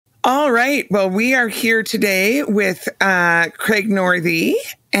All right. Well, we are here today with Craig Northey,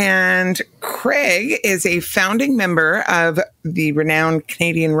 and Craig is a founding member of the renowned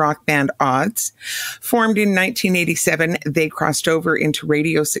Canadian rock band Odds. Formed in 1987, they crossed over into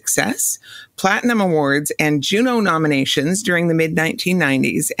radio success, platinum awards, and Juno nominations during the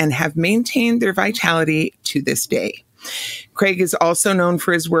mid-1990s, and have maintained their vitality to this day. Craig is also known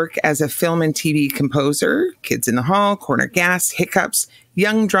for his work as a film and TV composer, Kids in the Hall, Corner Gas, Hiccups,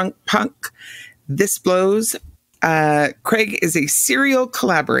 Young Drunk Punk, This Blows. Craig is a serial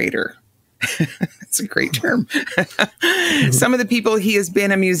collaborator. That's a great term. Some of the people he has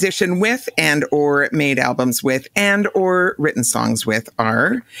been a musician with and or made albums with and or written songs with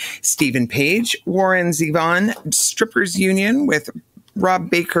are Stephen Page, Warren Zevon, Strippers Union with Rob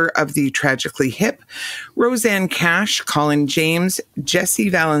Baker of the Tragically Hip, Roseanne Cash, Colin James, Jesse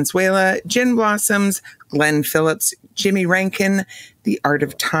Valenzuela, Gin Blossoms, Glenn Phillips, Jimmy Rankin, The Art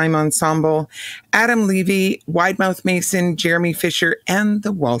of Time Ensemble, Adam Levy, Widemouth Mason, Jeremy Fisher, and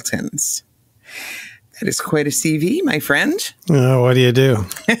the Waltons. That is quite a CV, my friend. Oh, what do?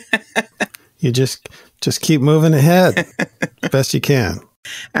 You just keep moving ahead best you can.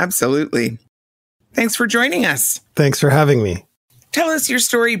 Absolutely. Thanks for joining us. Thanks for having me. Tell us your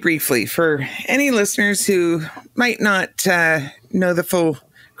story briefly for any listeners who might not know the full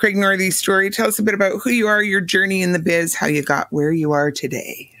Craig Northey story. Tell us a bit about who you are, your journey in the biz, how you got where you are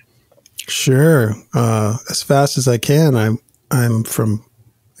today. Sure. As fast as I can. I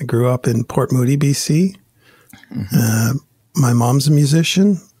grew up in Port Moody, BC. My mom's a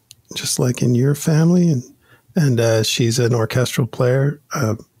musician, just like in your family. And she's an orchestral player,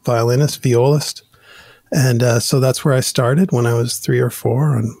 violinist, violist. And so that's where I started when I was 3 or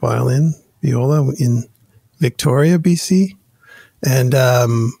 4 on violin, viola in Victoria, BC. And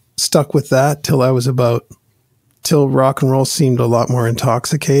stuck with that till rock and roll seemed a lot more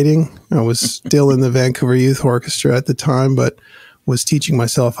intoxicating. I was still in the Vancouver Youth Orchestra at the time, but was teaching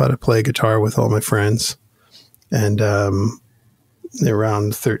myself how to play guitar with all my friends. And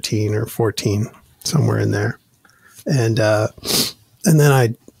around 13 or 14, somewhere in there. And then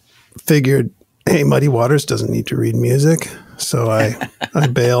I figured, hey, Muddy Waters doesn't need to read music. So I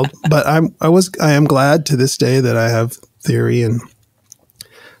bailed, but I am glad to this day that I have theory and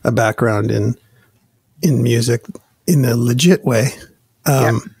a background in music in a legit way.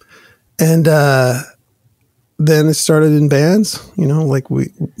 And then it started in bands,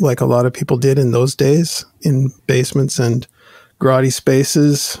 like a lot of people did in those days, in basements and grotty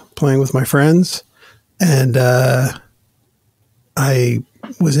spaces, playing with my friends. And I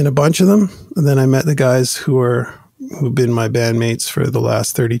was in a bunch of them. And then I met the guys who've been my bandmates for the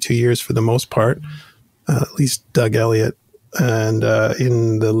last 32 years for the most part, at least Doug Elliott. And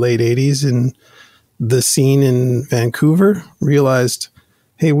in the late 80s, in the scene in Vancouver, realized,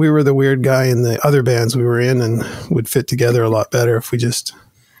 hey, we were the weird guy in the other bands we were in and would fit together a lot better if we just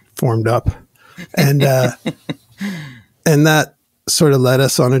formed up. And and that sort of led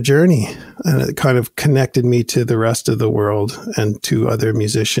us on a journey, and it kind of connected me to the rest of the world and to other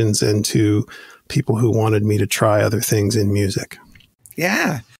musicians and to people who wanted me to try other things in music.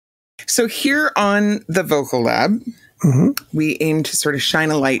 Yeah. So here on the Vocal Lab, we aim to sort of shine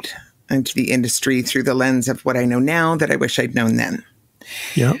a light into the industry through the lens of what I know now that I wish I'd known then.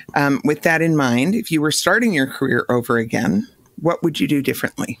 Yeah. With that in mind, if you were starting your career over again, what would you do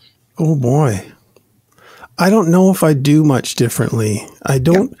differently? Oh boy. I don't know if I do much differently. I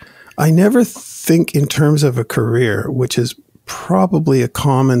never think in terms of a career, which is probably a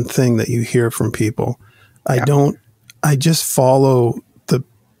common thing that you hear from people. I just follow the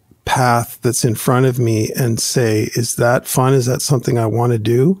path that's in front of me and say, is that fun? Is that something I want to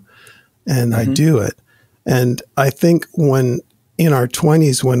do? And I do it. And I think when in our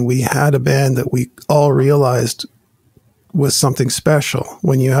 20s, when we had a band that we all realized was something special,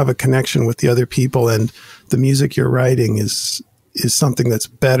 when you have a connection with the other people and the music you're writing is something that's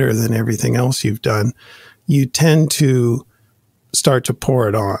better than everything else you've done, you tend to start to pour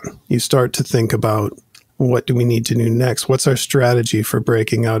it on. You start to think about, what do we need to do next? What's our strategy for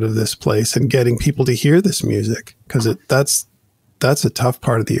breaking out of this place and getting people to hear this music? Because that's a tough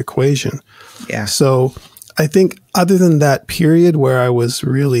part of the equation. Yeah. So I think other than that period where we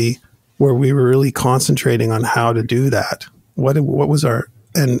were really concentrating on how to do that, what was our,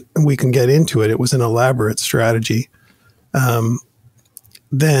 and we can get into it. It was an elaborate strategy.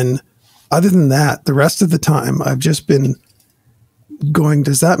 Then other than that, the rest of the time I've just been going,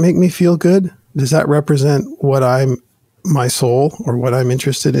 does that make me feel good? Does that represent my soul or what I'm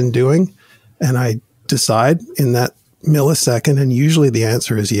interested in doing? And I decide in that millisecond, and usually the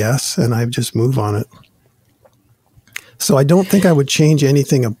answer is yes, and I just move on it. So I don't think I would change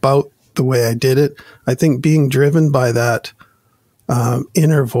anything about the way I did it. I think being driven by that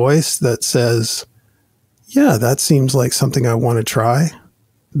inner voice that says, yeah, that seems like something I want to try,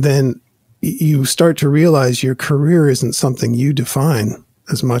 then you start to realize your career isn't something you define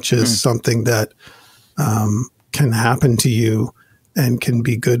as much as something that can happen to you and can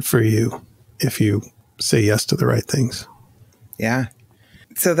be good for you if you say yes to the right things. Yeah.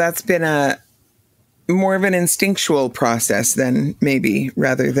 So that's been a more of an instinctual process then, maybe,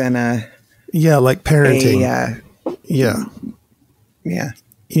 rather than like parenting. Yeah.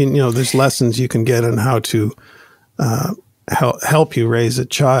 You know, there's lessons you can get on how to help you raise a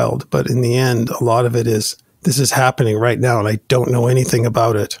child. But in the end, a lot of it is, this is happening right now and I don't know anything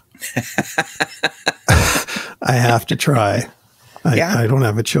about it. I have to try. I don't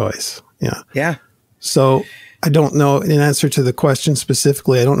have a choice. Yeah. So I don't know, in answer to the question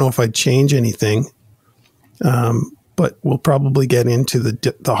specifically, I don't know if I'd change anything. But we'll probably get into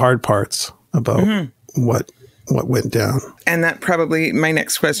the hard parts about what went down. And that probably, my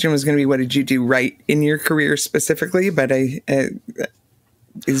next question was going to be, what did you do right in your career specifically? But is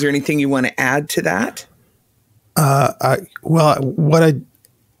there anything you want to add to that? I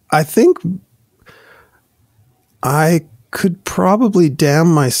think I could probably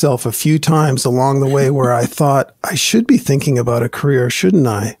damn myself a few times along the way where I thought I should be thinking about a career, shouldn't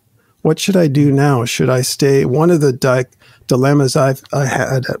I? What should I do now? Should I stay? One of the dilemmas I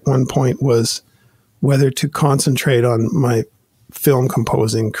had at one point was whether to concentrate on my film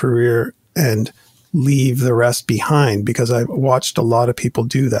composing career and leave the rest behind, because I watched a lot of people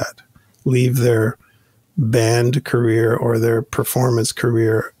do that, leave their band career or their performance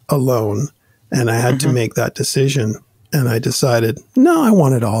career alone. And I had to make that decision. And I decided, no, I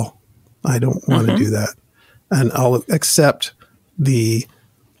want it all. I don't want to do that. And I'll accept the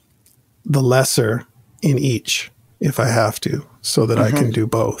lesser in each if I have to, so that I can do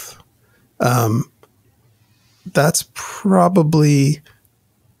both. That's probably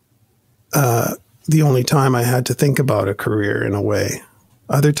the only time I had to think about a career in a way.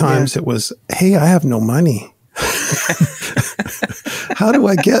 Other times it was, hey, I have no money. How do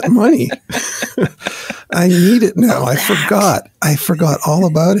I get money? I need it now. I forgot all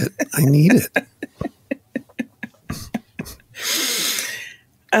about it. I need it.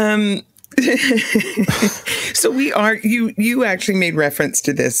 So you actually made reference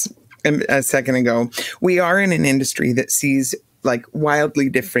to this a second ago. We are in an industry that sees like wildly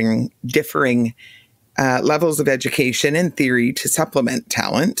differing levels of education and theory to supplement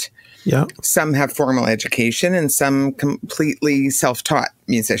talent. Yeah. Some have formal education and some completely self-taught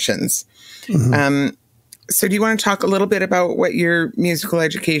musicians. So do you want to talk a little bit about what your musical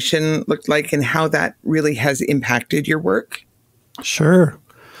education looked like and how that really has impacted your work? Sure.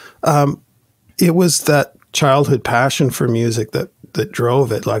 It was that childhood passion for music that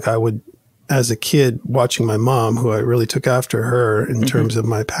drove it. Like I would, as a kid, watching my mom, who I really took after her in terms of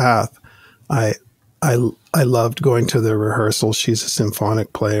my path, I loved going to the rehearsal. She's a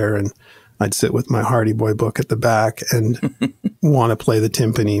symphonic player, and I'd sit with my Hardy Boy book at the back and want to play the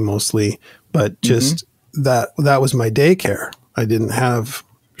timpani mostly, but just that was my daycare.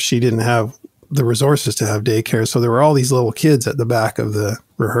 She didn't have the resources to have daycare. So there were all these little kids at the back of the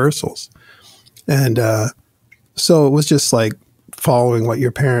rehearsals. And so it was just like following what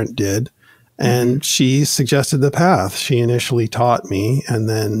your parent did. And she suggested the path. She initially taught me, and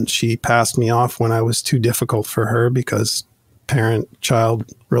then she passed me off when I was too difficult for her, because parent-child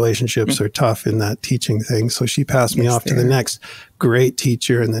relationships are tough in that teaching thing. So she passed me off to the next great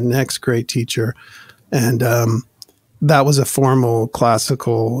teacher and the next great teacher. And that was a formal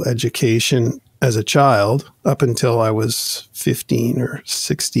classical education as a child up until I was 15 or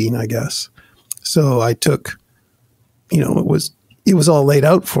 16, I guess. So I took, it was all laid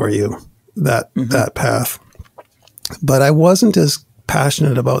out for you, that path. But I wasn't as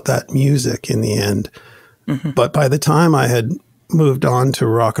passionate about that music in the end. But by the time I had moved on to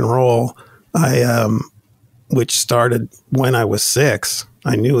rock and roll, which started when I was 6,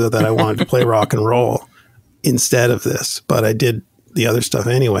 I knew that I wanted to play rock and roll instead of this, but I did the other stuff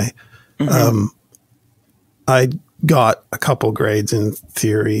anyway. I got a couple grades in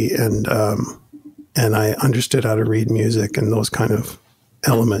theory, and I understood how to read music and those kind of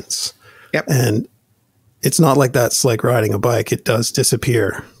elements. And it's not like that's like riding a bike. It does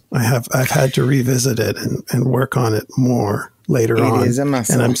disappear. I've had to revisit it and work on it more later on. It is a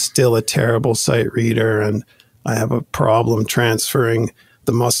muscle. And I'm still a terrible sight reader, and I have a problem transferring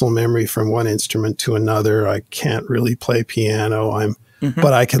the muscle memory from one instrument to another. I can't really play piano.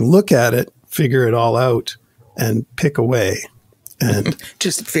 But I can look at it, figure it all out, and pick away. and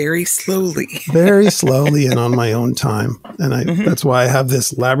just very slowly, and on my own time. And that's why I have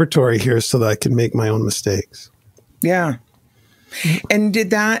this laboratory here so that I can make my own mistakes. Yeah. And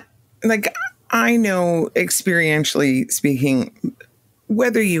did that, like, I know experientially speaking,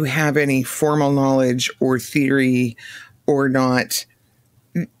 whether you have any formal knowledge or theory or not,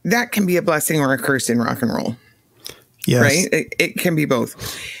 that can be a blessing or a curse in rock and roll. Yes. Right? It can be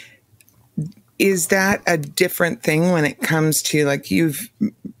both. Is that a different thing when it comes to, like, you've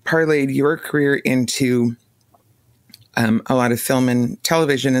parlayed your career into a lot of film and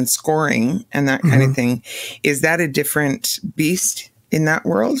television and scoring and that kind of thing? Is that a different beast in that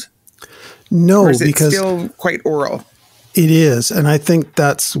world? No, or is it because still quite oral? It is. And I think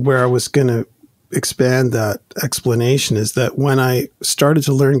that's where I was going to expand that explanation, is that when I started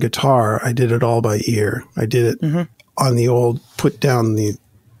to learn guitar, I did it all by ear. I did it on the old, put down the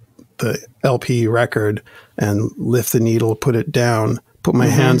LP record and lift the needle, put it down, put my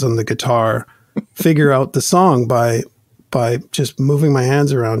hands on the guitar, figure out the song by just moving my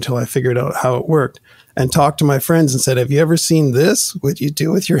hands around until I figured out how it worked, and talked to my friends and said, have you ever seen this? What you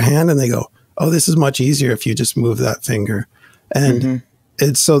do with your hand? And they go, oh, this is much easier if you just move that finger. And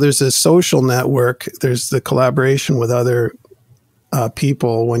so there's a social network. There's the collaboration with other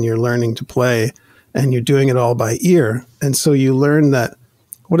people when you're learning to play, and you're doing it all by ear. And so you learn that,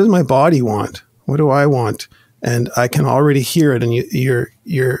 what does my body want? What do I want? And I can already hear it. And your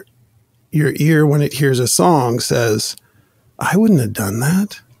ear, when it hears a song, says, I wouldn't have done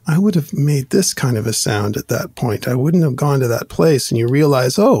that. I would have made this kind of a sound at that point. I wouldn't have gone to that place. And you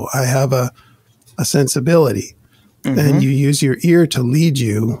realize, oh, I have a sensibility. And you use your ear to lead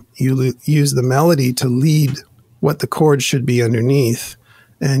you. You use the melody to lead what the chords should be underneath.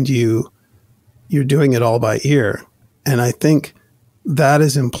 And you're doing it all by ear. And I think that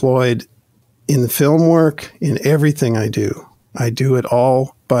is employed in the film work, in everything I do. I do it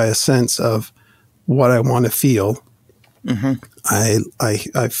all by a sense of what I want to feel.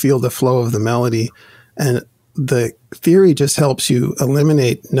 I feel the flow of the melody, and the theory just helps you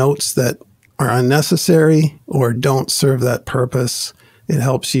eliminate notes that are unnecessary or don't serve that purpose. It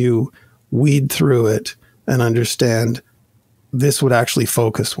helps you weed through it and understand this would actually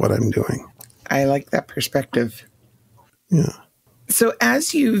focus what I'm doing. I like that perspective. Yeah. So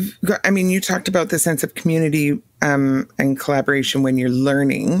as you've got, I mean, you talked about the sense of community and collaboration when you're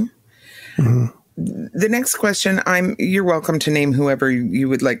learning. The next question, you're welcome to name whoever you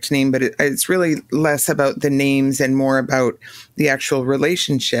would like to name, but it's really less about the names and more about the actual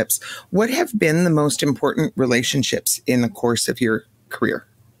relationships. What have been the most important relationships in the course of your career?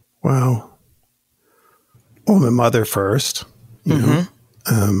 Wow. Well, my mother first, you know,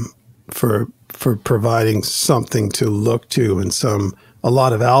 for providing something to look to, and a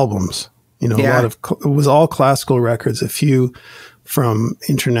lot of albums, you know, it was all classical records, a few from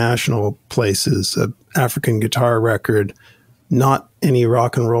international places, an African guitar record, not any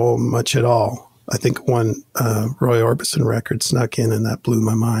rock and roll much at all. I think one Roy Orbison record snuck in, and that blew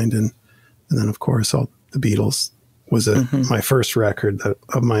my mind. And then, of course, all the Beatles was my first record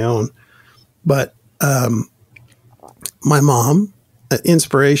of my own. But my mom,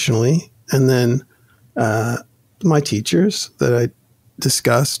 inspirationally, and then my teachers that I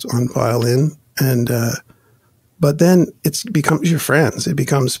discussed on violin, and but then it becomes your friends. It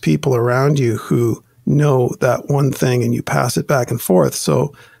becomes people around you who know that one thing, and you pass it back and forth.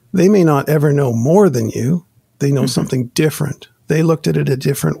 So they may not ever know more than you. They know something different. They looked at it a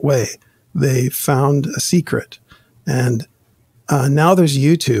different way. They found a secret. And now there's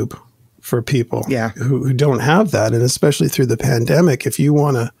YouTube for people who don't have that. And especially through the pandemic, if you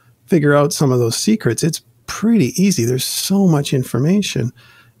want to figure out some of those secrets, it's pretty easy. There's so much information.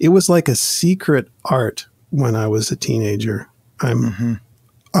 It was like a secret art when I was a teenager.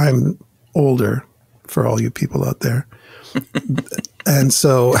 I'm older, for all you people out there. And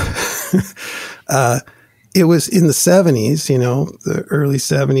so it was in the 70s, you know, the early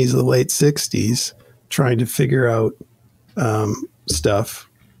 70s, the late 60s, trying to figure out stuff.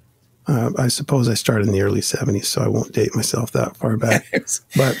 I suppose I started in the early 70s, so I won't date myself that far back.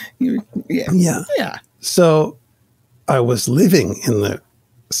 But yeah. So I was living in the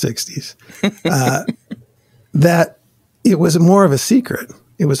 60s. That it was more of a secret.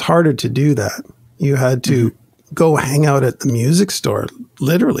 It was harder to do that. You had to go hang out at the music store,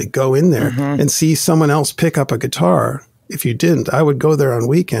 literally go in there and see someone else pick up a guitar. If you didn't, I would go there on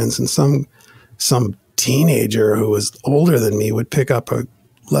weekends, and some teenager who was older than me would pick up a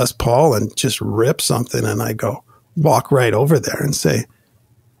Les Paul and just rip something, and I'd go walk right over there and say,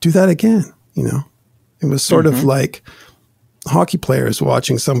 do that again. You know, it was sort of like hockey players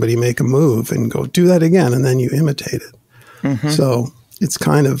watching somebody make a move and go, do that again. And then you imitate it. So it's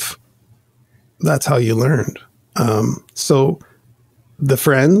kind of, that's how you learned. So the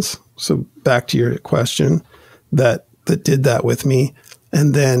friends, so back to your question, that did that with me.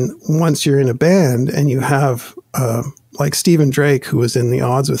 And then once you're in a band and you have, like Stephen Drake, who was in the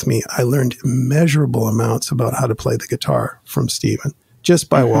odds with me, I learned immeasurable amounts about how to play the guitar from Stephen, just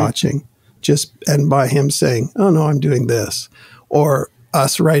by watching, and by him saying, oh no, I'm doing this. Or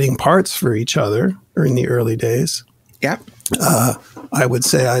us writing parts for each other or in the early days. Yep. I would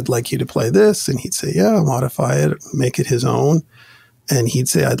say, I'd like you to play this. And he'd say, yeah, modify it, make it his own. And he'd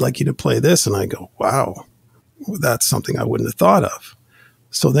say, I'd like you to play this. And I go, wow, that's something I wouldn't have thought of.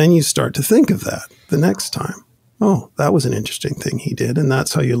 So then you start to think of that the next time. Oh, that was an interesting thing he did. And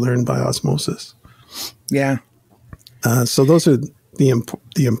that's how you learn by osmosis. Yeah. So those are the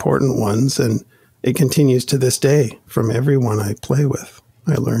important ones. And it continues to this day from everyone I play with.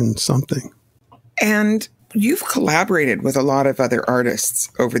 I learn something. And you've collaborated with a lot of other artists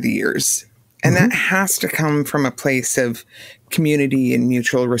over the years. And that has to come from a place of community and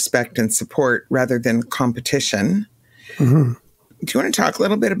mutual respect and support rather than competition. Do you want to talk a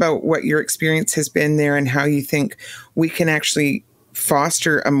little bit about what your experience has been there and how you think we can actually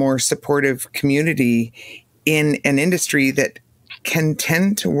foster a more supportive community in an industry that can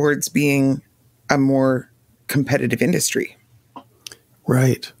tend towards being a more competitive industry?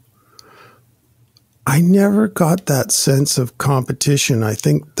 Right. I never got that sense of competition. I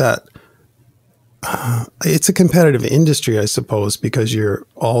think that it's a competitive industry, I suppose, because you're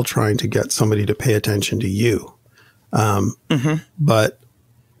all trying to get somebody to pay attention to you. But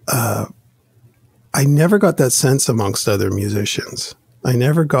I never got that sense amongst other musicians. I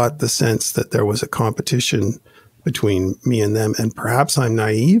never got the sense that there was a competition between me and them. And perhaps I'm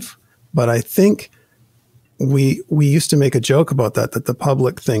naive, but I think we used to make a joke about that the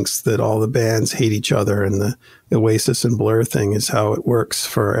public thinks that all the bands hate each other and the Oasis and Blur thing is how it works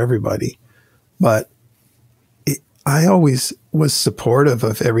for everybody. But I always was supportive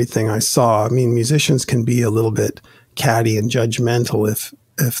of everything I saw. I mean, musicians can be a little bit catty and judgmental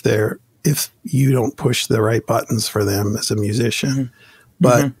if you don't push the right buttons for them as a musician.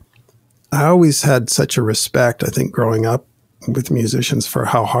 But I always had such a respect, I think, growing up with musicians for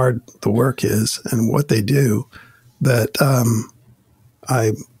how hard the work is and what they do, that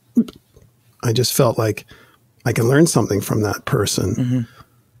I just felt like I can learn something from that person.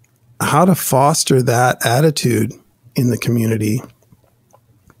 How to foster that attitude in the community,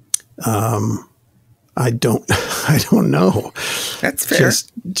 I don't know. That's fair.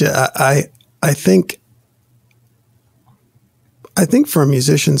 I think for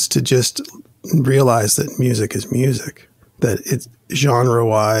musicians to just realize that music is music, that it's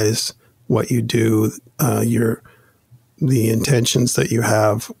genre-wise, what you do, the intentions that you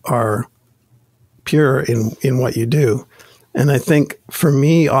have are pure in what you do. And I think for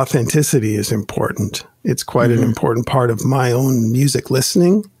me, authenticity is important. It's quite an important part of my own music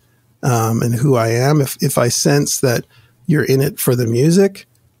listening, and who I am. If I sense that you're in it for the music,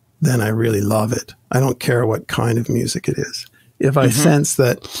 then I really love it. I don't care what kind of music it is. If I sense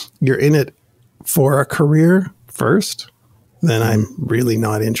that you're in it for a career first, then I'm really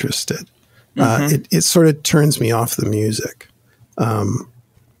not interested. It sort of turns me off the music.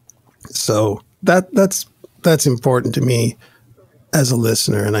 So that's important to me as a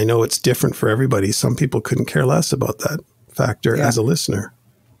listener. And I know it's different for everybody. Some people couldn't care less about that factor as a listener.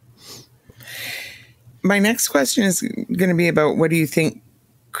 My next question is going to be about what do you think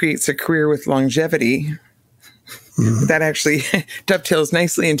creates a career with longevity? That actually dovetails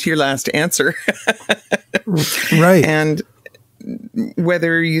nicely into your last answer. Right. And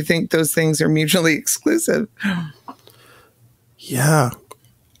whether you think those things are mutually exclusive. Yeah.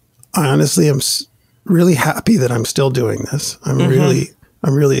 I honestly am really happy that I'm still doing this. I'm really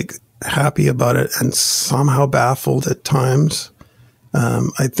happy about it and somehow baffled at times.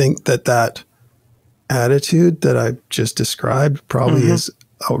 I think that attitude that I just described probably is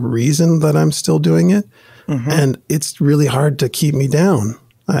a reason that I'm still doing it. And it's really hard to keep me down.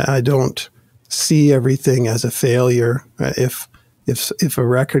 I don't see everything as a failure. If a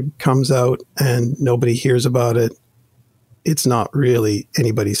record comes out and nobody hears about it, it's not really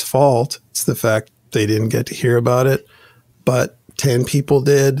anybody's fault. It's the fact they didn't get to hear about it, but 10 people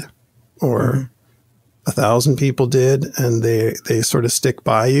did, or 1,000 people did, and they sort of stick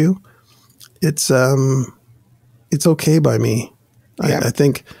by you. It's okay by me. I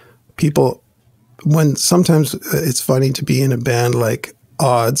think people, when sometimes it's funny to be in a band like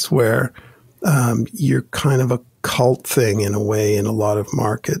Odds where you're kind of a cult thing in a way in a lot of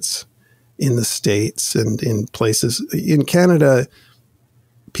markets in the States and in places. In Canada,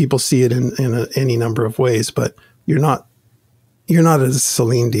 people see it in any number of ways, but you're not you're not at a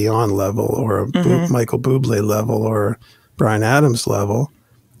Celine Dion level or a Michael Bublé level or Bryan Adams level.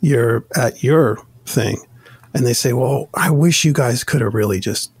 You're at your thing. And they say, well, I wish you guys could have really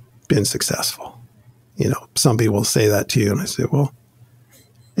just been successful. You know, somebody will say that to you. And I say, well,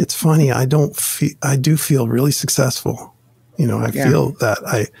 it's funny. I do feel really successful. You know, I feel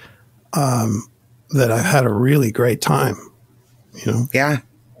that I've had a really great time, you know? Yeah.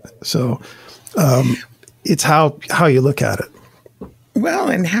 So, it's how you look at it. Well,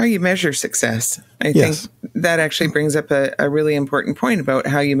 and how you measure success. I think that actually brings up a really important point about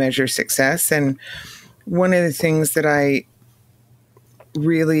how you measure success. And one of the things that I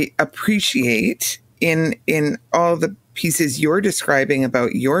really appreciate in all the pieces you're describing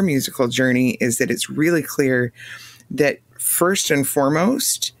about your musical journey is that it's really clear that first and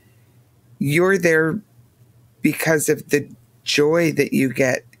foremost, you're there because of the joy that you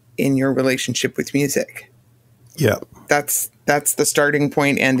get in your relationship with music. Yeah. That's the starting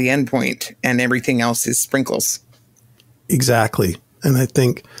point and the end point, and everything else is sprinkles. Exactly. And I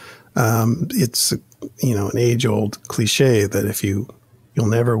think it's, you know, an age-old cliche that you'll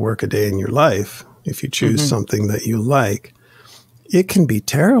never work a day in your life if you choose something that you like. It can be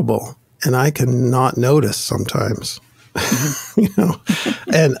terrible, and I can not notice sometimes, you know,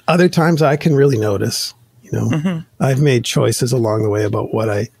 and other times I can really notice. You know, I've made choices along the way about what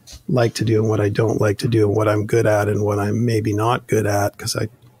I like to do and what I don't like to do and what I'm good at and what I'm maybe not good at, because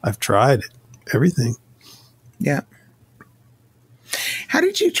I've tried everything. Yeah. How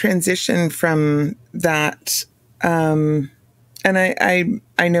did you transition from that? And I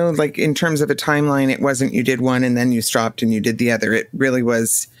know, like, in terms of a timeline, it wasn't you did one and then you stopped and you did the other. It really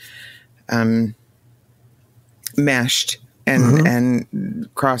was meshed and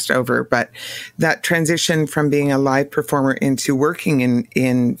crossed over. But that transition from being a live performer into working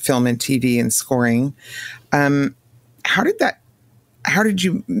in film and TV and scoring, how did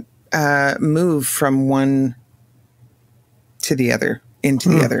you move from one to the other, into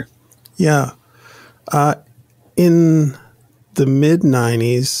the other? Yeah. In the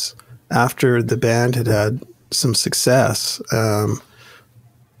mid-90s, after the band had some success,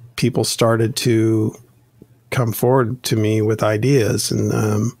 people started to come forward to me with ideas.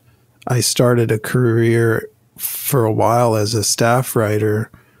 And I started a career for a while as a staff writer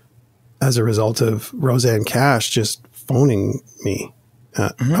as a result of Roseanne Cash just phoning me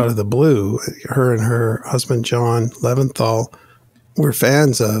out of the blue. Her and her husband, John Leventhal, were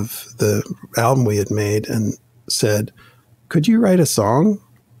fans of the album we had made and said, could you write a song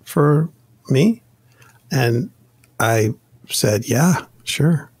for me? And I said, yeah,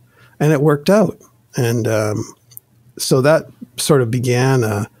 sure. And it worked out. And so that sort of began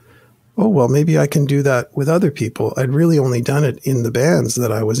oh, well, maybe I can do that with other people. I'd really only done it in the bands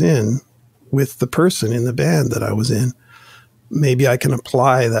that I was in, with the person in the band that I was in. Maybe I can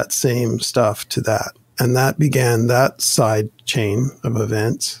apply that same stuff to that. And that began that side chain of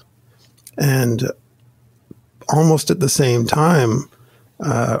events. And almost at the same time,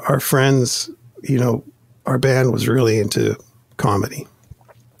 our friends, you know, our band was really into comedy.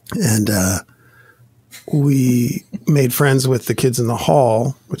 And we made friends with the Kids in the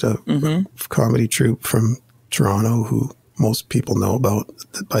Hall, which is a comedy troupe from Toronto who most people know about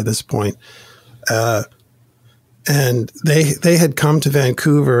by this point. And they had come to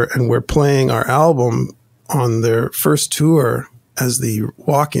Vancouver and were playing our album on their first tour as the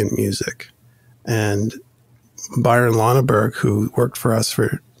walk-in music. And Byron Lonneberg, who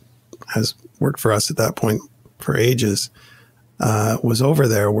has worked for us at that point for ages, was over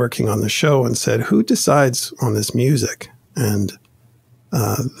there working on the show and said, who decides on this music? And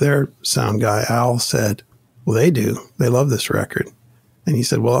their sound guy, Al, said, well, they do. They love this record. And he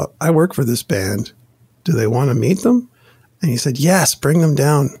said, well, I work for this band. Do they want to meet them? And he said, yes, bring them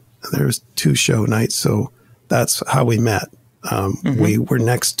down. And there was 2 show nights. So that's how we met. We were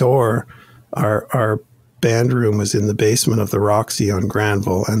next door. Our band room was in the basement of the Roxy on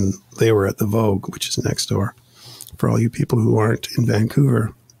Granville, and they were at the Vogue, which is next door, for all you people who aren't in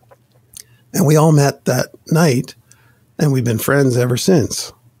Vancouver. And we all met that night, and we've been friends ever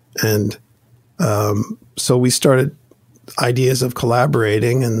since. And so we started ideas of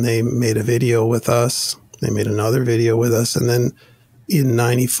collaborating, and they made a video with us. They made another video with us. And then in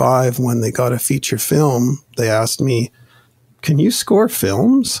 95, when they got a feature film, they asked me, can you score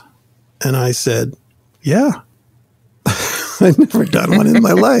films? And I said, yeah. I'd never done one in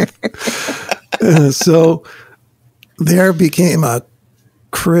my life. So there became a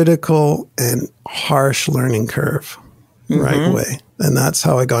critical and harsh learning curve right away. And that's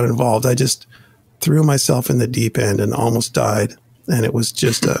how I got involved. I just threw myself in the deep end and almost died. And it was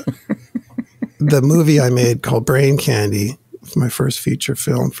just the movie I made called Brain Candy my first feature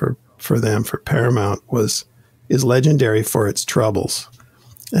film for them, for Paramount, is legendary for its troubles.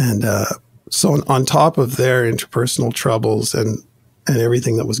 And so on top of their interpersonal troubles and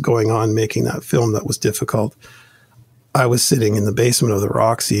everything that was going on making that film that was difficult, I was sitting in the basement of the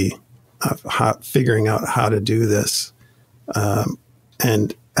Roxy figuring out how to do this.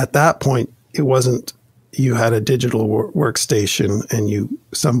 And at that point, it wasn't you had a digital workstation and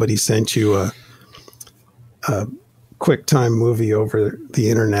somebody sent you a QuickTime movie over the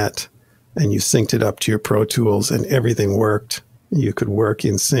internet and you synced it up to your Pro Tools and everything worked. You could work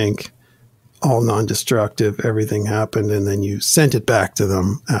in sync, all non-destructive, everything happened, and then you sent it back to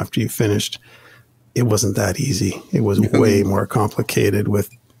them after you finished. It wasn't that easy. It was way more complicated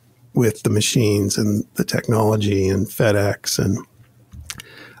with the machines and the technology and FedEx. And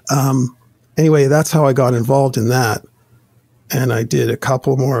anyway, that's how I got involved in that. And I did a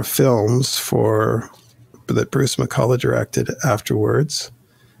couple more films that Bruce McCullough directed afterwards.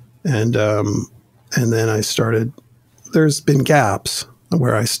 And then I started, there's been gaps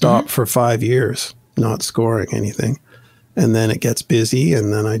where I stopped for 5 years, not scoring anything. And then it gets busy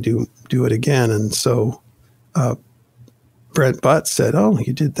and then I do it again. And so Brent Butt said, "Oh,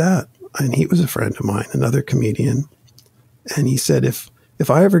 you did that." And he was a friend of mine, another comedian. And he said, if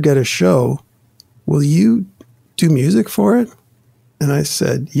I ever get a show, will you do music for it? And I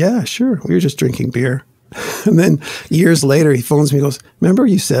said, "Yeah, sure." We were just drinking beer. And then years later, he phones me and goes, "Remember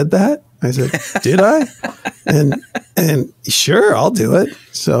you said that?" I said, "Did I?" And sure, I'll do it.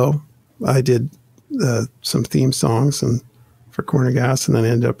 So I did some theme songs for Corner Gas, and then I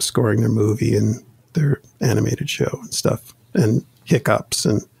ended up scoring their movie and their animated show and stuff, and Hiccups.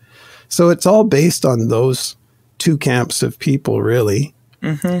 And so it's all based on those two camps of people, really,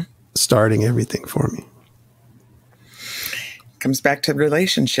 starting everything for me. Comes back to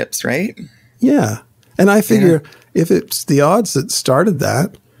relationships, right? Yeah. And I figure if it's the odds that started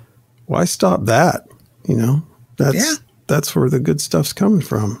that, why stop that? You know, that's where the good stuff's coming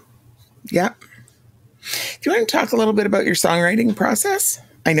from. Yeah. Do you want to talk a little bit about your songwriting process?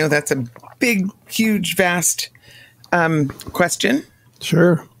 I know that's a big, huge, vast question.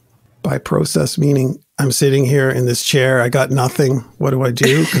 Sure. By process, meaning I'm sitting here in this chair. I got nothing. What do I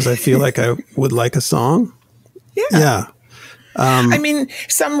do? Because I feel like I would like a song. Yeah. I mean,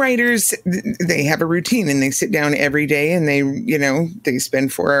 some writers, they have a routine and they sit down every day and they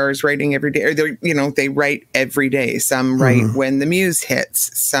spend 4 hours writing every day, or they write every day. Some write when the muse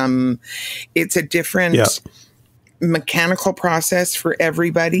hits. Some, it's a different mechanical process for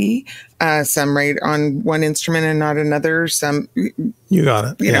everybody. Some write on one instrument and not another. Some, you got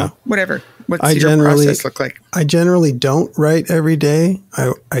it. You know, whatever. What's your process look like? I generally don't write every day.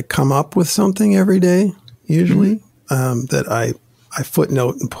 I come up with something every day, usually. That I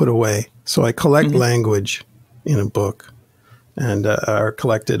footnote and put away. So I collect language in a book and or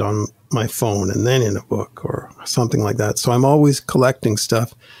collect it on my phone and then in a book or something like that. So I'm always collecting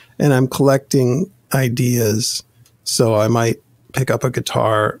stuff and I'm collecting ideas. So I might pick up a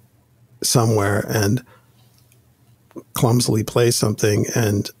guitar somewhere and clumsily play something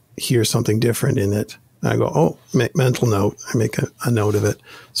and hear something different in it. And I go, oh, mental note. I make a note of it.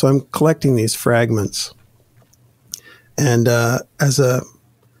 So I'm collecting these fragments. And as a,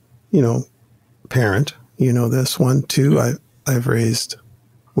 parent, this one too, I've raised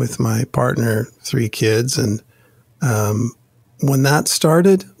with my partner 3 kids. And when that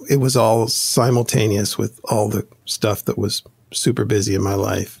started, it was all simultaneous with all the stuff that was super busy in my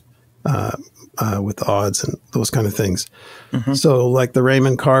life, with odds and those kind of things. So like the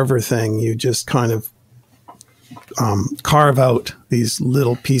Raymond Carver thing, you just kind of carve out these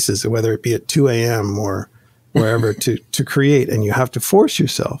little pieces, whether it be at 2 a.m. or wherever to create, and you have to force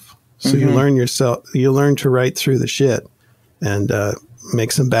yourself. So you learn to write through the shit and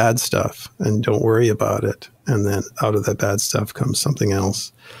make some bad stuff and don't worry about it. And then out of that bad stuff comes something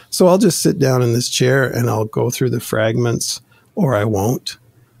else. So I'll just sit down in this chair and I'll go through the fragments, or I won't.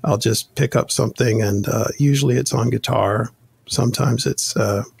 I'll just pick up something and usually it's on guitar. Sometimes it's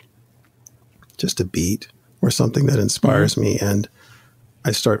just a beat or something that inspires me, and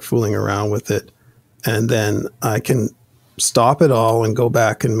I start fooling around with it. And then I can stop it all and go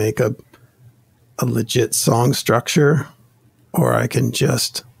back and make a legit song structure, or I can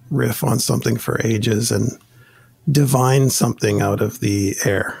just riff on something for ages and divine something out of the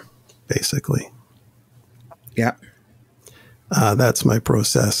air, basically. Yeah. That's my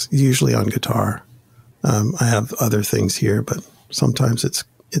process, usually on guitar. I have other things here, but sometimes it's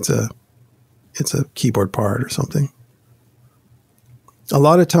a keyboard part or something. A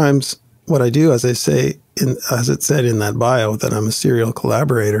lot of times, what I do, as I say, as it said in that bio, that I'm a serial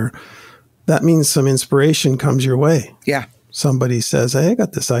collaborator, that means some inspiration comes your way. Yeah. somebody says, hey, I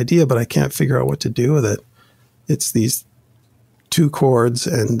got this idea, but I can't figure out what to do with it. It's these 2 chords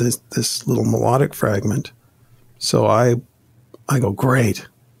and this little melodic fragment. So I go, great.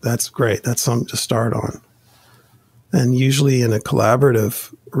 That's great. That's something to start on. And usually in a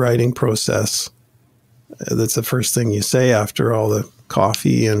collaborative writing process, that's the first thing you say after all the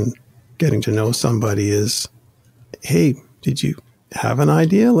coffee and getting to know somebody is, hey, did you have an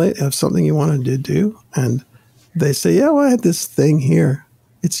idea? Have something you wanted to do? And they say, yeah, well, I had this thing here.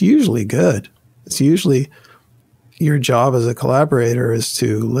 It's usually good. It's usually your job as a collaborator is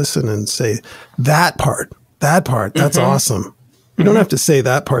to listen and say, that part, that's awesome. You don't have to say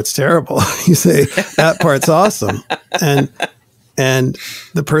that part's terrible. You say, that part's awesome. And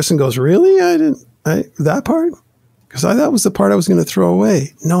the person goes, really? That part? Because that was the part I was going to throw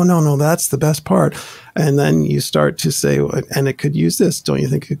away. No, that's the best part. And then you start to say, and it could use this. Don't you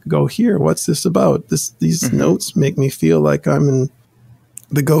think it could go here? What's this about? These notes make me feel like I'm in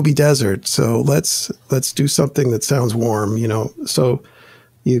the Gobi Desert. So let's do something that sounds warm, you know. So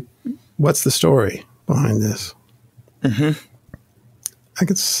what's the story behind this? I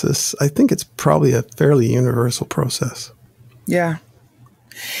think it's probably a fairly universal process. Yeah.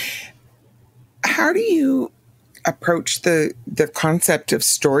 How do you approach the concept of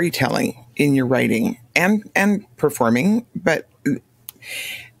storytelling in your writing and performing? But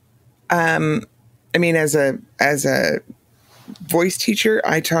I mean, as a voice teacher,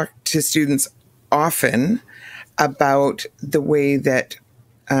 I talk to students often about the way that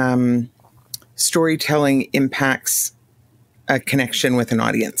storytelling impacts a connection with an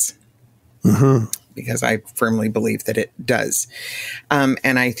audience, because I firmly believe that it does.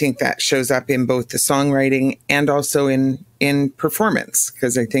 And I think that shows up in both the songwriting and also in performance,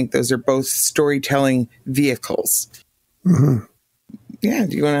 because I think those are both storytelling vehicles. Yeah.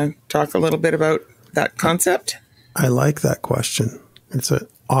 Do you want to talk a little bit about that concept? I like that question. It's an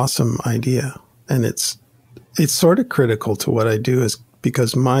awesome idea. And it's sort of critical to what I do, is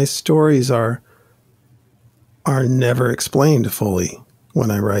because my stories are never explained fully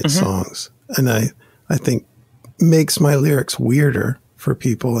when I write songs. And I think makes my lyrics weirder for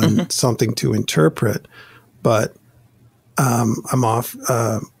people and something to interpret. But I'm off,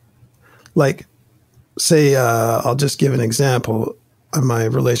 like, say, I'll just give an example. Of my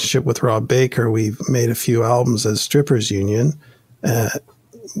relationship with Rob Baker, we've made a few albums as Strippers Union.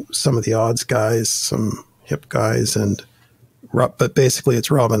 Some of the odds guys, some hip guys, but basically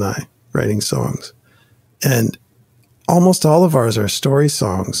it's Rob and I writing songs. And almost all of ours are story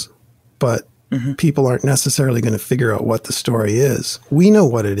songs, but people aren't necessarily going to figure out what the story is. We know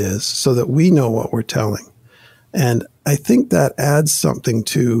what it is so that we know what we're telling. And I think that adds something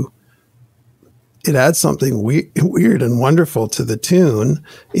weird and wonderful to the tune,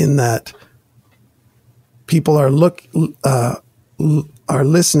 in that people are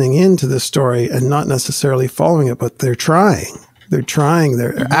listening into the story and not necessarily following it, but they're trying.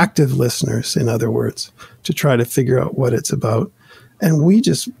 They're active listeners, in other words, to try to figure out what it's about. And we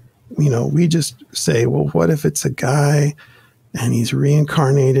just say, well, what if it's a guy and he's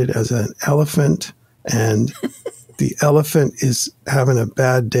reincarnated as an elephant, and the elephant is having a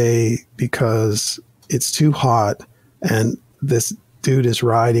bad day because it's too hot, and this dude is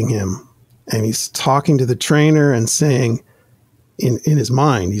riding him, and he's talking to the trainer and saying, in his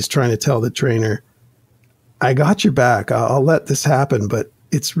mind, he's trying to tell the trainer, I got your back. I'll let this happen, but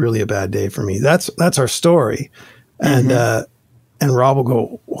it's really a bad day for me. That's our story. And Rob will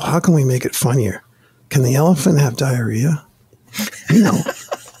go, well, how can we make it funnier? Can the elephant have diarrhea? You know,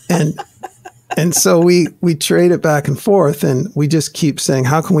 and so we trade it back and forth, and we just keep saying,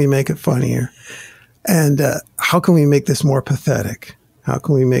 how can we make it funnier? And how can we make this more pathetic? How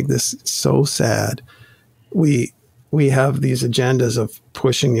can we make this so sad? We have these agendas of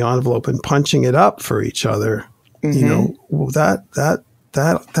pushing the envelope and punching it up for each other. You know, well,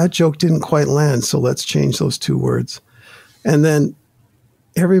 that joke didn't quite land, so let's change those 2 words. And then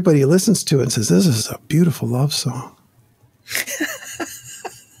everybody listens to it and says, this is a beautiful love song.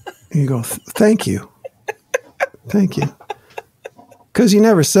 And you go, thank you. Thank you. Because you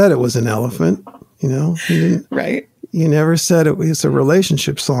never said it was an elephant, you know? You didn't, right. You never said it was a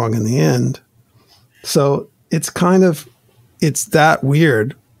relationship song in the end. So it's that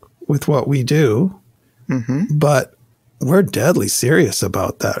weird with what we do, but we're deadly serious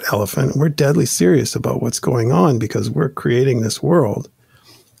about that elephant. We're deadly serious about what's going on, because we're creating this world.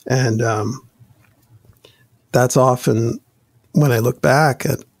 And that's often, when I look back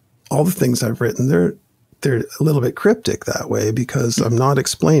at all the things I've written, they're a little bit cryptic that way, because I'm not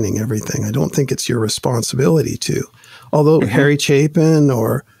explaining everything. I don't think it's your responsibility to. Although Harry Chapin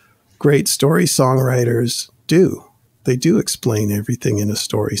or great story songwriters do. they do explain everything in a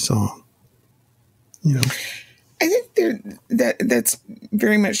story song. You know, I think that's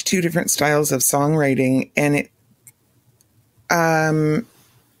very much two different styles of songwriting, and it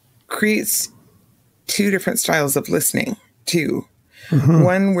creates two different styles of listening too. Mm-hmm.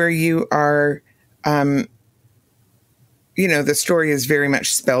 One where you are, the story is very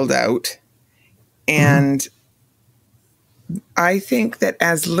much spelled out. And I think that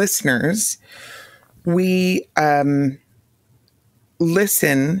as listeners, we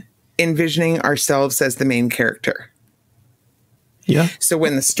listen envisioning ourselves as the main character. Yeah. So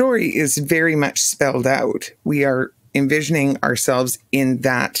when the story is very much spelled out, we are envisioning ourselves in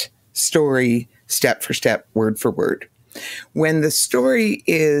that story, step for step, word for word. When the story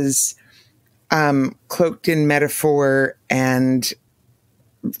is cloaked in metaphor and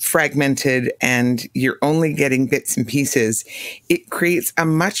fragmented and you're only getting bits and pieces, it creates a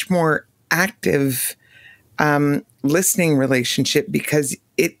much more active listening relationship, because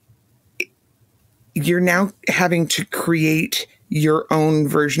you're now having to create your own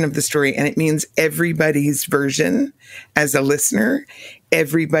version of the story. And it means everybody's version, as a listener,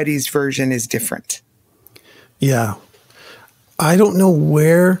 everybody's version is different. Yeah. I don't know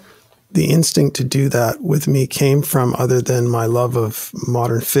where the instinct to do that with me came from, other than my love of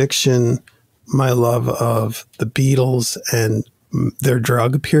modern fiction, my love of the Beatles and their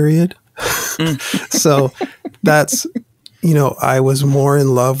drug period. So that's, I was more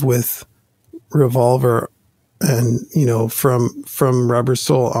in love with Revolver and, from Rubber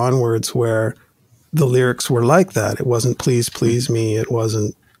Soul onwards, where the lyrics were like that. It wasn't please, please me. It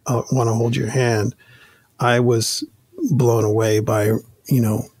wasn't want to hold your hand. I was blown away by,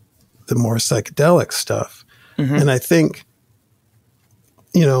 the more psychedelic stuff. Mm-hmm. And I think,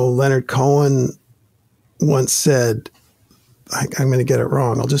 Leonard Cohen once said, I'm going to get it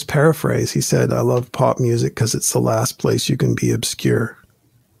wrong, I'll just paraphrase. He said, I love pop music because it's the last place you can be obscure.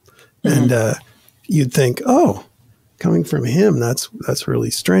 Mm-hmm. And you'd think, oh, coming from him, that's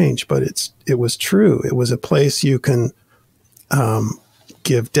really strange. But it was true. It was a place you can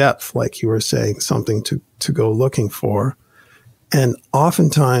give depth, like you were saying, something to go looking for. And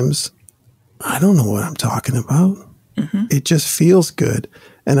oftentimes, I don't know what I'm talking about. Mm-hmm. It just feels good.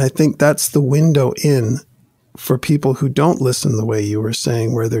 And I think that's the window in for people who don't listen the way you were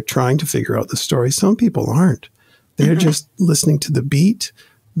saying, where they're trying to figure out the story. Some people aren't. They're just listening to the beat.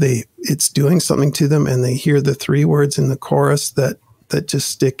 It's doing something to them, and they hear the 3 words in the chorus that just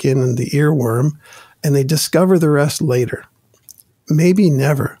stick in the earworm, and they discover the rest later. Maybe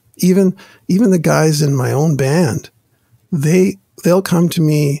never. Even the guys in my own band, they'll come to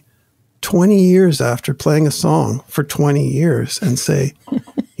me 20 years after playing a song for 20 years and say,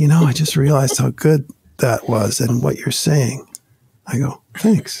 I just realized how good that was and what you're saying. I go,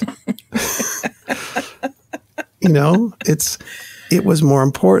 thanks. It was more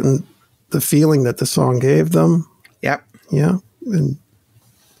important, the feeling that the song gave them. Yep. Yeah. And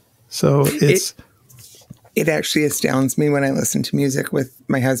so it actually astounds me when I listen to music with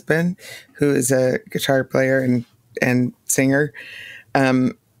my husband, who is a guitar player and singer.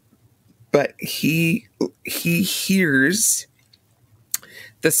 But he hears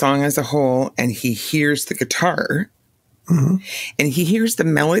the song as a whole, and he hears the guitar, mm-hmm. and he hears the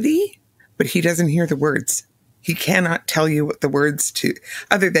melody, but he doesn't hear the words. He cannot tell you what the words to,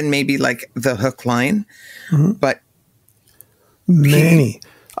 other than maybe like the hook line, mm-hmm. but he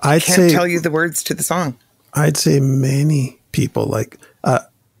can't tell you the words to the song. I'd say many people, like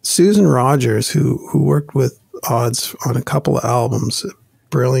Susan Rogers, who worked with Odds on a couple of albums, a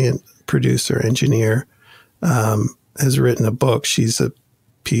brilliant producer, engineer, has written a book. She's a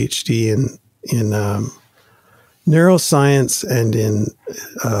PhD in neuroscience and in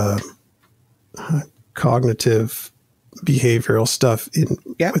cognitive behavioral stuff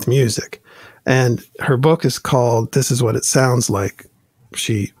with music. And her book is called This Is What It Sounds Like.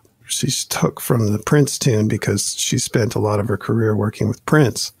 She took from the Prince tune because she spent a lot of her career working with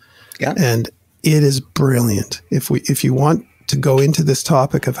Prince. Yeah. And it is brilliant. If you want to go into this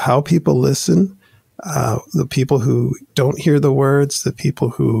topic of how people listen, the people who don't hear the words, the people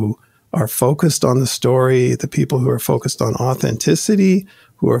who are focused on the story, the people who are focused on authenticity,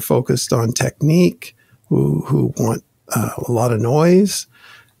 who are focused on technique, who want a lot of noise.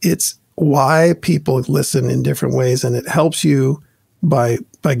 It's why people listen in different ways, and it helps you by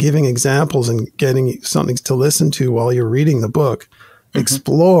giving examples and getting something to listen to while you're reading the book. Mm-hmm.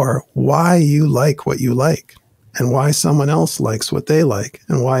 Explore why you like what you like and why someone else likes what they like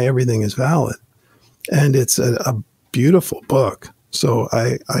and why everything is valid. And it's a beautiful book. So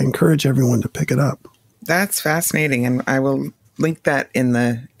I encourage everyone to pick it up. That's fascinating. And I will link that in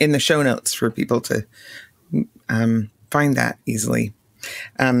the show notes for people to find that easily.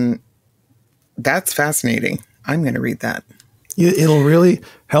 That's fascinating. I'm going to read that. It'll really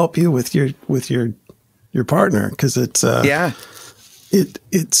help you with your partner, because it's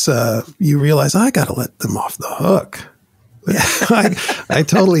you realize I got to let them off the hook. I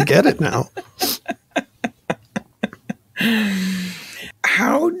totally get it now.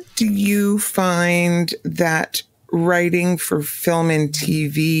 How do you find that writing for film and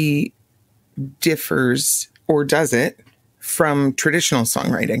TV differs, or does it, from traditional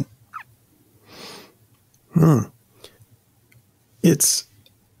songwriting?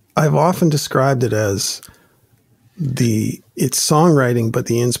 I've often described it as it's songwriting, but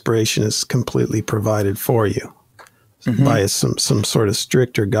the inspiration is completely provided for you by some sort of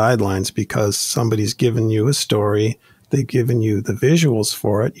stricter guidelines, because somebody's given you a story. They've given you the visuals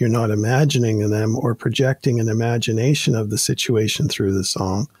for it. You're not imagining them or projecting an imagination of the situation through the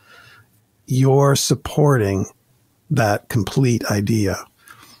song. You're supporting that complete idea.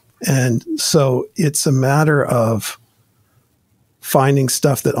 And so it's a matter of finding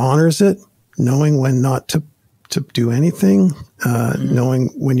stuff that honors it, knowing when not to do anything, knowing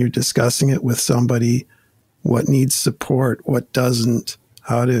when you're discussing it with somebody, what needs support, what doesn't,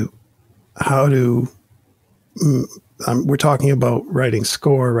 how to we're talking about writing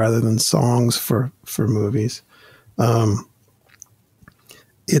score rather than songs for movies.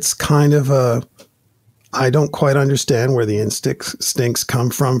 It's kind of I don't quite understand where the instincts come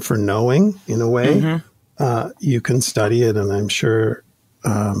from for knowing, in a way. You can study it, and I'm sure,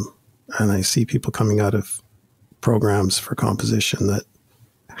 and I see people coming out of programs for composition that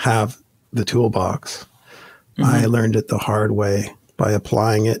have the toolbox. I learned it the hard way by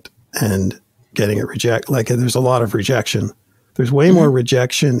applying it and getting it rejected. Like, there's a lot of rejection. There's way more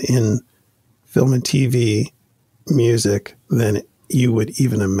rejection in film and TV music than you would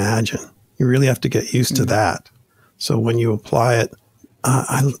even imagine. You really have to get used to that. So when you apply it,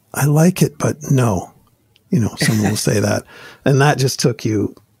 I like it, but no, someone will say that. And that just took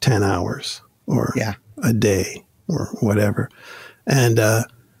you 10 hours or a day or whatever. And,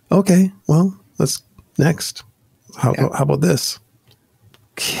 okay, well, let's next. How about this?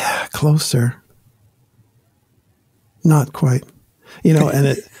 Yeah, closer. Not quite,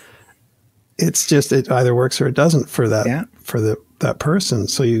 and it's just, it either works or it doesn't for that, for that person.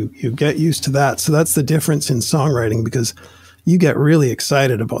 So you get used to that. So that's the difference in songwriting, because you get really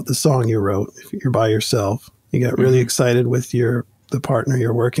excited about the song you wrote if you're by yourself. You get really excited with the partner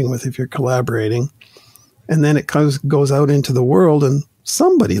you're working with if you're collaborating. And then it goes out into the world and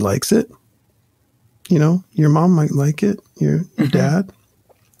somebody likes it. Your mom might like it, your dad.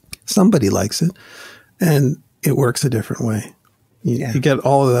 Somebody likes it. And it works a different way. You get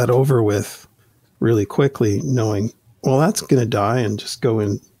all of that over with really quickly, knowing, well, that's going to die and just go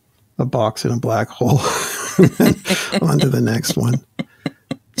in a box in a black hole on to the next one.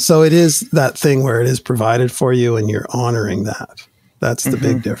 So it is that thing where it is provided for you and you're honoring that. That's the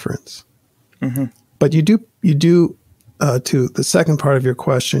big difference. But you do to the second part of your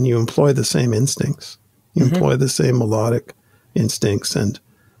question, you employ the same instincts. You employ the same melodic instincts and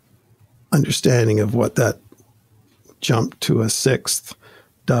understanding of what that jump to a sixth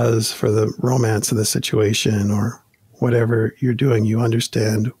does for the romance of the situation, or whatever you're doing. You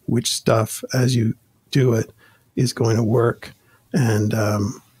understand which stuff, as you do it, is going to work, and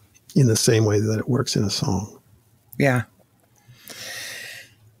in the same way that it works in a song. Yeah.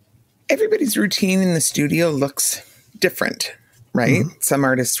 Everybody's routine in the studio looks different, right? Some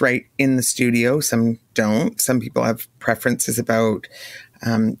artists write in the studio, some don't. Some people have preferences about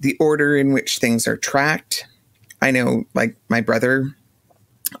the order in which things are tracked. I know, like, my brother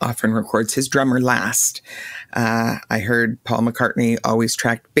often records his drummer last. I heard Paul McCartney always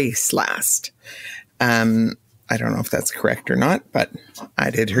tracked bass last. I don't know if that's correct or not, but I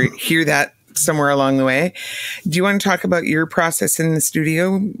did hear that somewhere along the way. Do you want to talk about your process in the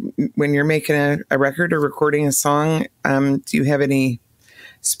studio when you're making a record or recording a song? Do you have any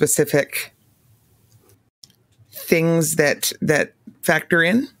specific things that factor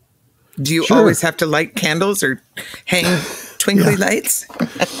in? Do you always have to light candles or hang twinkly lights?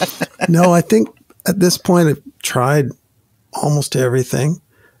 No, I think at this point I've tried almost everything.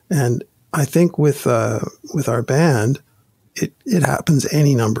 And I think with our band, it happens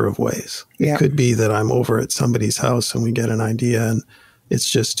any number of ways. It could be that I'm over at somebody's house and we get an idea and it's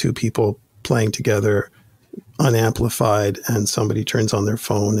just two people playing together, unamplified, and somebody turns on their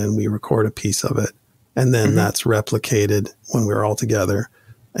phone and we record a piece of it. And then that's replicated when we're all together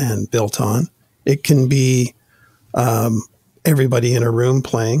and built on. It can be everybody in a room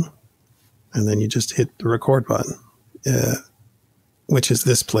playing, and then you just hit the record button, which is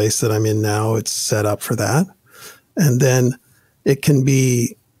this place that I'm in now. It's set up for that. And then it can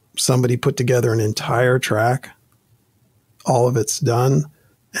be somebody put together an entire track, all of it's done,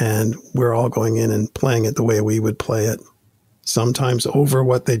 and we're all going in and playing it the way we would play it. Sometimes over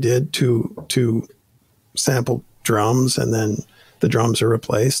what they did to sample drums, and then the drums are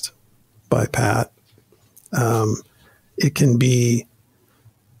replaced by Pat. It can be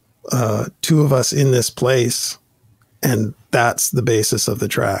two of us in this place, and that's the basis of the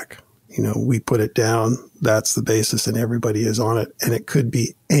track. You know, we put it down, that's the basis, and everybody is on it. And it could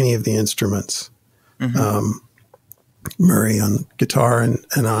be any of the instruments. Murray on guitar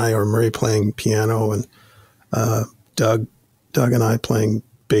and I, or Murray playing piano, and Doug and I playing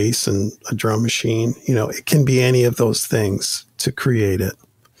bass and a drum machine. You know, it can be any of those things to create it.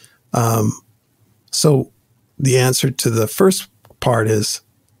 So the answer to the first part is,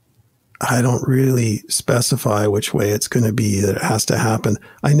 I don't really specify which way it's going to be that it has to happen.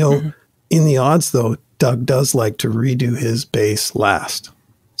 I know in the odds, though, Doug does like to redo his bass last.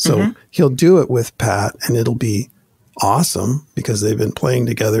 So he'll do it with Pat, and it'll be awesome because they've been playing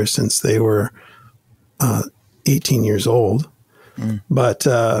together since they were 18 years old. But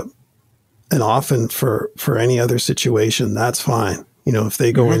and often for any other situation, that's fine. You know, if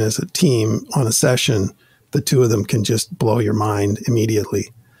they go in as a team on a session, the two of them can just blow your mind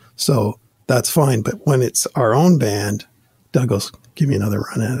immediately. So that's fine. But when it's our own band, Doug goes, give me another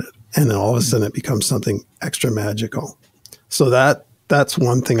run at it. And then all of a sudden it becomes something extra magical. So that's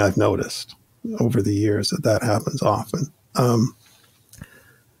one thing I've noticed over the years, that happens often.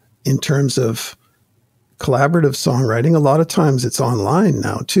 In terms of collaborative songwriting, a lot of times it's online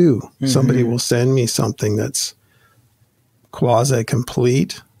now too. Somebody will send me something that's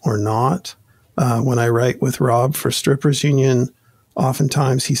quasi-complete or not. When I write with Rob for Strippers Union,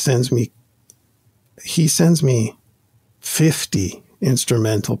 oftentimes he sends me 50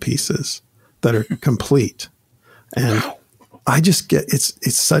 instrumental pieces that are complete. And I just get,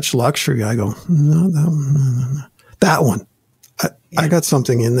 it's such luxury. I go, no, that one, no. That one. I got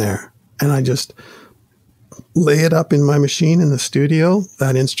something in there, and I just lay it up in my machine in the studio,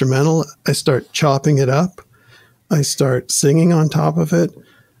 that instrumental. I start chopping it up. I start singing on top of it,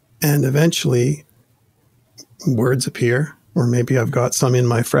 and eventually words appear, or maybe I've got some in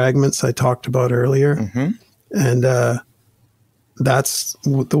my fragments I talked about earlier. And that's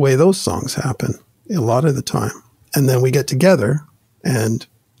the way those songs happen a lot of the time. And then we get together and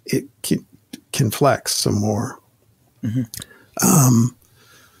it can flex some more. And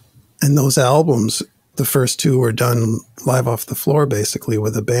those albums, the first two were done live off the floor, basically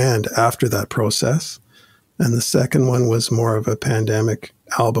with a band after that process. And the second one was more of a pandemic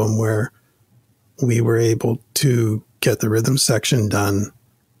album where we were able to get the rhythm section done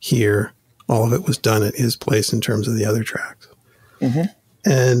here. All of it was done at his place in terms of the other tracks.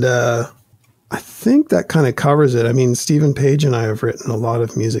 And I think that kind of covers it. I mean, Stephen Page and I have written a lot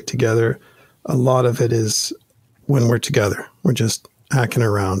of music together. A lot of it is when we're together. We're just hacking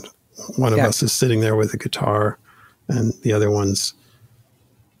around. One of us is sitting there with a guitar, and the other one's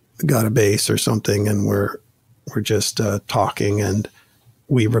got a bass or something, and we're just talking, and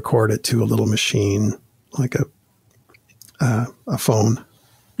we record it to a little machine, like a phone,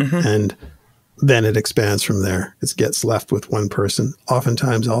 and then it expands from there. It gets left with one person.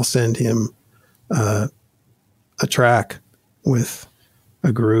 Oftentimes I'll send him a track with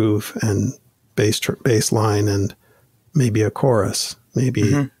a groove and bass line and maybe a chorus,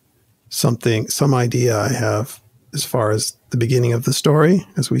 maybe some idea I have as far as the beginning of the story,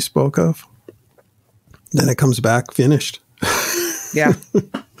 as we spoke of. Then it comes back finished. Yeah.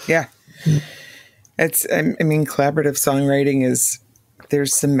 It's, I mean, collaborative songwriting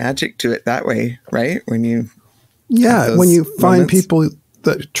there's some magic to it that way, right? When you find people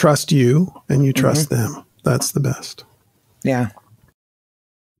that trust you and you trust them, that's the best. Yeah.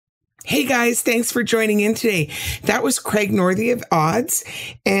 Hey guys, thanks for joining in today. That was Craig Northey of Odds,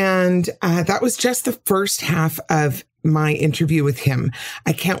 and that was just the first half of my interview with him.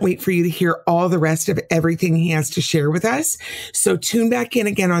 I can't wait for you to hear all the rest of everything he has to share with us. So tune back in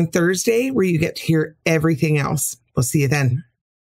again on Thursday, where you get to hear everything else. We'll see you then.